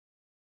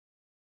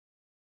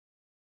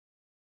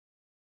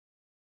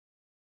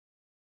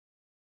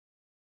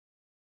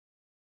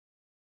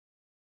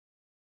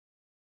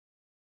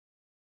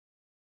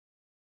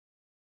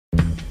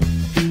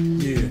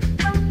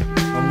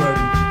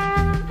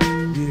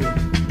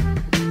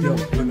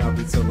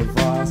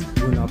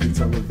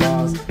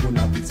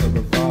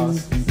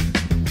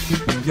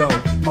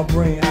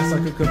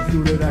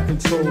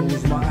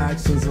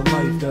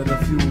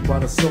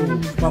got a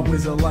soul. My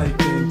ways are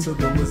likened to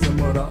the wisdom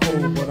of the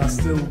old, but I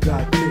still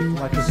got kicked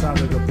like a shot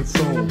of the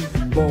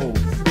Patron. Bold,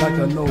 like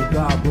I know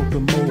God broke the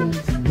mold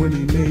when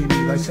he made me,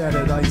 like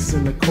shattered ice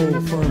in the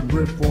cold. Firm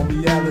grip on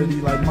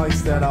reality like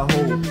mics that I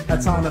hold.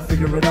 Had time to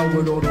figure it out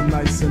with all them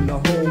nights in the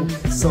hole.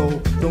 So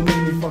don't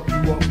make me fuck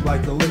you up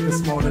like the liquor.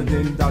 Smarter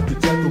than Dr.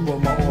 Jekyll, but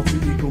my alter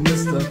ego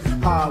Mr.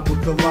 Hyde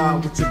would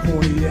collide with your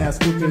corny ass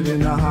quicker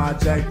than a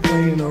hijacked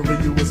plane or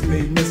a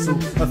US-made missile.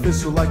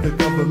 Official like a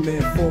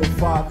government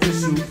 4-5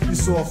 issue. You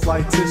soft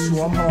like tissue,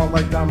 I'm hard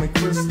like diamond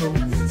crystal.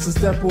 So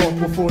step off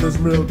before this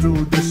real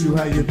dude dish you.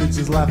 How your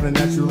bitches laughing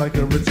at you like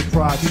a Richard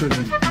Pryor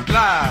tribute.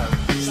 Live.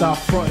 Stop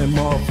frontin',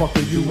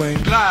 motherfucker, you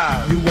ain't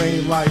Live. You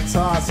ain't like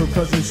Todd, so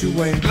cousins, you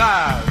ain't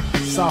Live.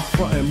 Stop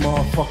frontin',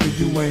 motherfucker,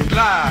 you ain't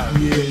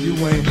Live. Yeah, you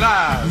ain't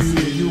Live.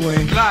 Yeah, you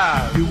ain't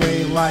Live. You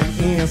ain't like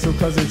Ian, so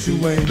cousins,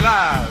 you ain't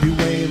Live. You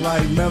ain't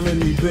like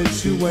Melanie,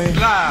 bitch, you ain't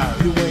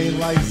Live. You ain't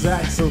like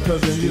Zach, so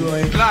cousin, you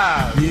ain't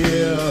Live.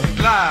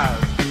 Yeah.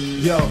 Live.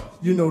 Yo,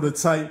 you know the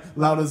type,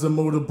 loud as a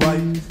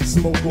motorbike.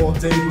 Smoke all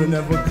day but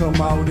never come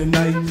out at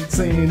night.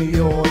 Saying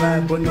he all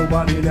that but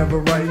nobody never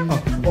right.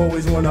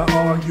 Always wanna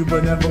argue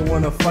but never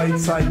wanna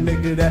fight. Type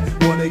nigga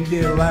that wanna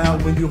get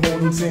loud when you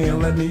hold him,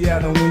 saying let me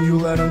at him. When you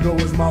let him go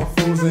his mouth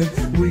frozen.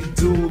 Weak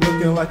dude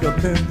looking like a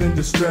pimp in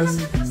distress.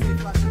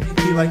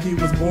 He like he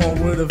was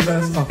born with a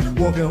vest.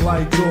 Walking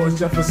like George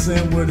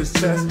Jefferson with his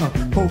chest.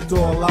 Poked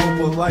all out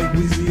but like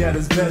Weezy at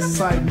his best.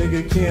 Type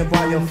nigga can't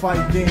buy a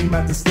fight game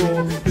at the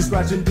store. He's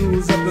scratching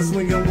dudes up and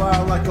swinging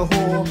wild like a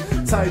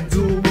whore. Type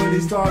dude when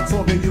he start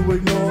talking you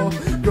ignore.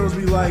 Girls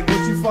be like,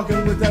 what you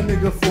fucking with that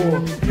nigga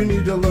for? You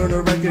need to learn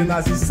to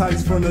recognize these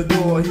types from the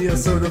door. He a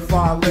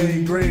certified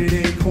late grade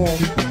A corn.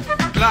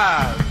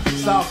 Live.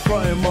 Stop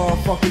frontin',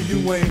 motherfucker,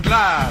 you ain't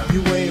Live.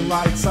 You ain't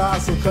like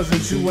Todd, so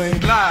cousins, you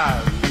ain't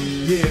Live.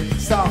 Yeah,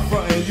 stop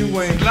frontin', you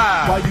ain't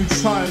Live. Why you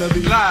tryna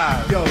be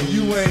Live. Yo,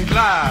 you ain't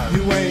Live.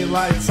 You ain't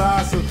like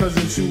Todd, so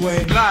cousins, you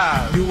ain't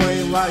Live. You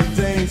ain't like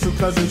Dame, so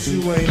cousins,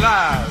 you ain't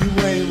Live.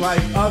 You ain't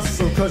like us,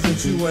 so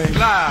cousins, you ain't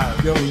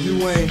Live. Yo,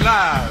 you ain't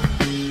Live.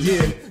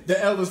 Yeah,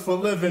 the L is for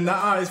living, the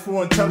I is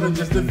for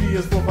intelligence, the V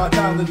is for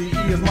vitality,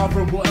 E is my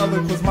verbal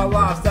eloquence, my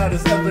life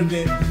status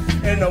evident.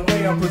 In the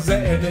way I'm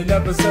presenting it,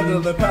 never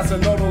settling. Passing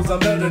noodles,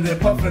 I'm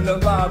edited. Puffing the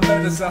live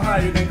medicine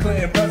higher than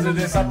Clinton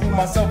presidents. I prove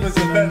myself as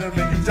a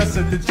veteran, you just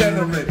a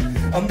degenerate.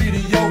 I'm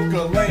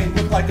mediocre, lame,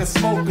 look like a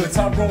smoker.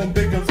 Tyrone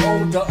Bigum's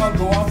older,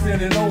 uncle, I'm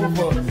standing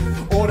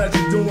over. All that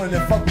you doing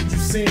and fuck what you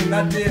seen.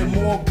 I did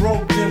more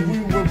broke than we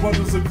were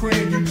bundles of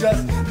cream. You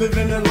just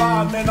living a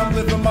lie, man, I'm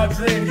living my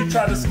dream. You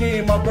try to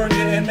scheme, I burn you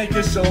and make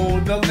your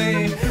shoulder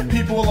lean.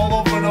 People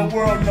all over the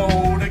world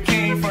know the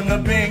king. From the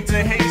bank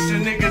to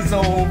Haitian niggas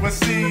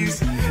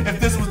overseas. If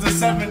this was the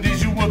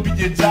 70s, you would be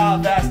your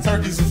job ass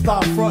turkey. So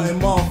stop frontin',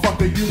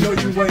 motherfucker, you know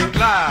you ain't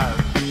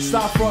Live.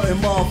 Stop frontin',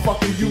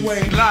 motherfucker, you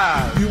ain't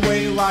Live. You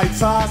ain't like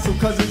Todd, so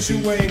cousins,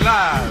 you ain't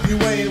Live. You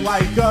ain't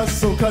like us,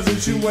 so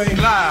cousins, you ain't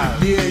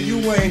Live. Yeah, you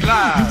ain't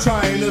Live. You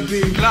trying to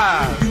be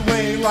Live. You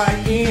ain't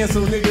like Ian,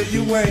 so nigga,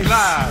 you ain't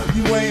Live.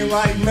 You ain't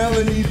like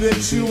Melanie,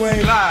 bitch, you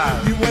ain't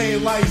Live. You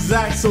ain't like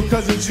Zach, so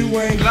cousins, you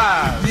ain't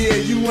Live. Yeah,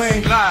 you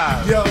ain't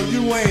Live. Yo,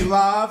 you ain't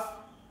live.